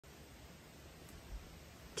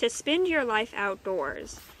To spend your life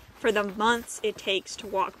outdoors for the months it takes to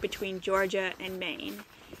walk between Georgia and Maine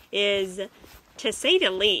is, to say the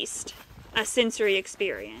least, a sensory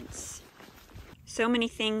experience. So many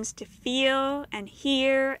things to feel and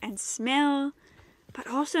hear and smell, but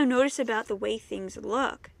also notice about the way things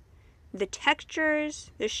look, the textures,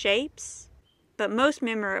 the shapes, but most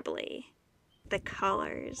memorably, the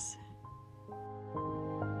colors.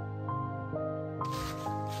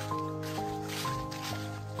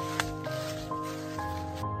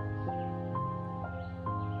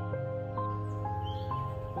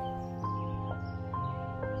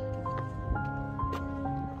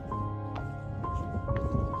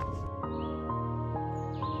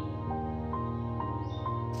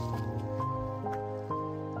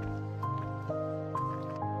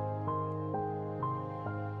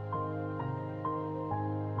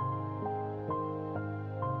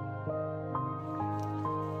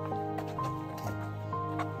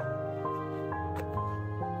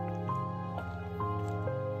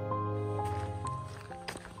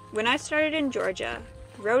 When I started in Georgia,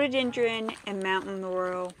 rhododendron and mountain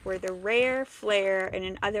laurel were the rare flare in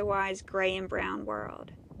an otherwise gray and brown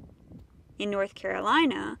world. In North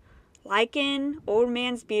Carolina, lichen, old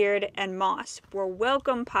man's beard, and moss were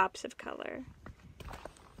welcome pops of color.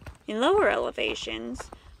 In lower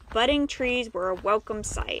elevations, budding trees were a welcome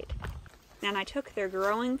sight, and I took their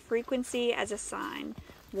growing frequency as a sign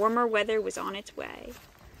warmer weather was on its way.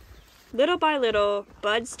 Little by little,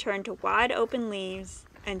 buds turned to wide open leaves,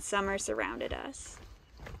 and summer surrounded us.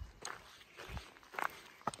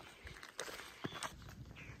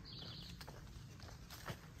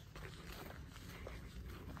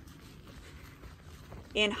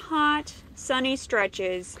 In hot, sunny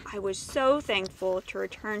stretches, I was so thankful to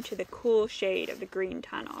return to the cool shade of the green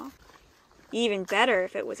tunnel. Even better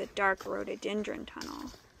if it was a dark rhododendron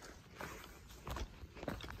tunnel.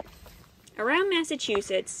 Around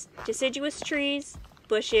Massachusetts, deciduous trees,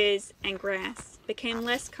 bushes, and grass became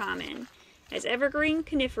less common as evergreen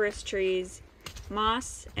coniferous trees,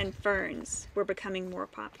 moss, and ferns were becoming more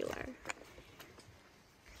popular.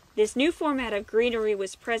 This new format of greenery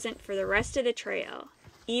was present for the rest of the trail,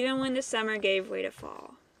 even when the summer gave way to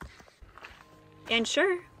fall. And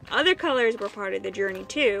sure, other colors were part of the journey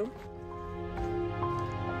too.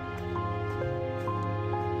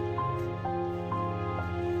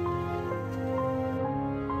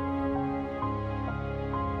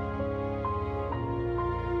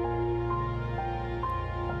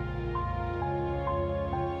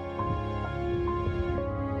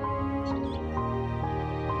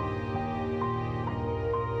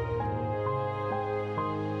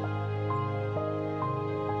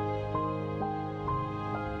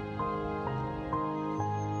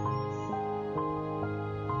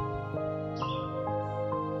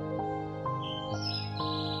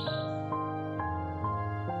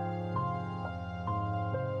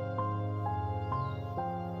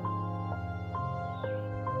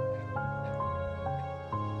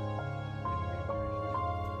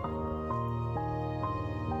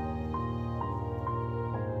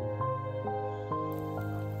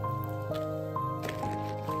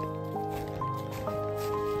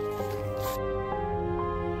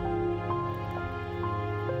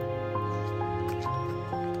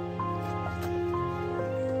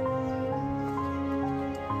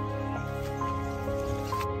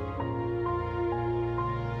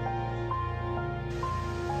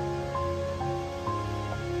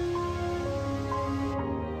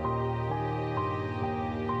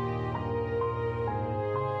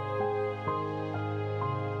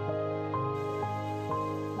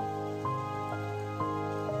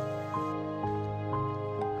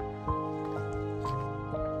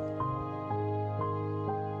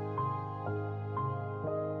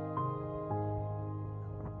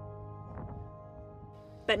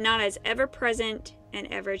 But not as ever-present and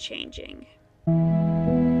ever-changing.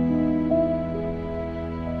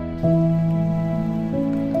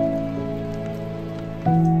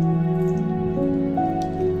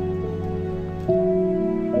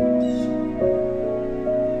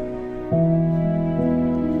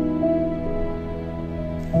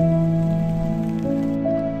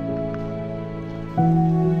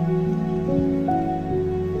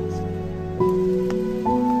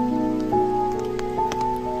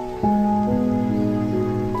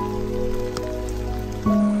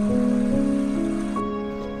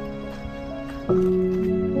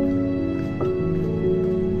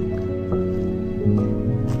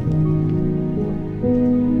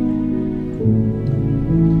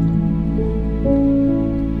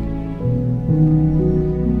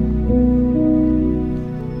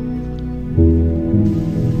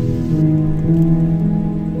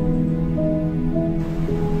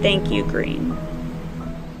 Thank you, green.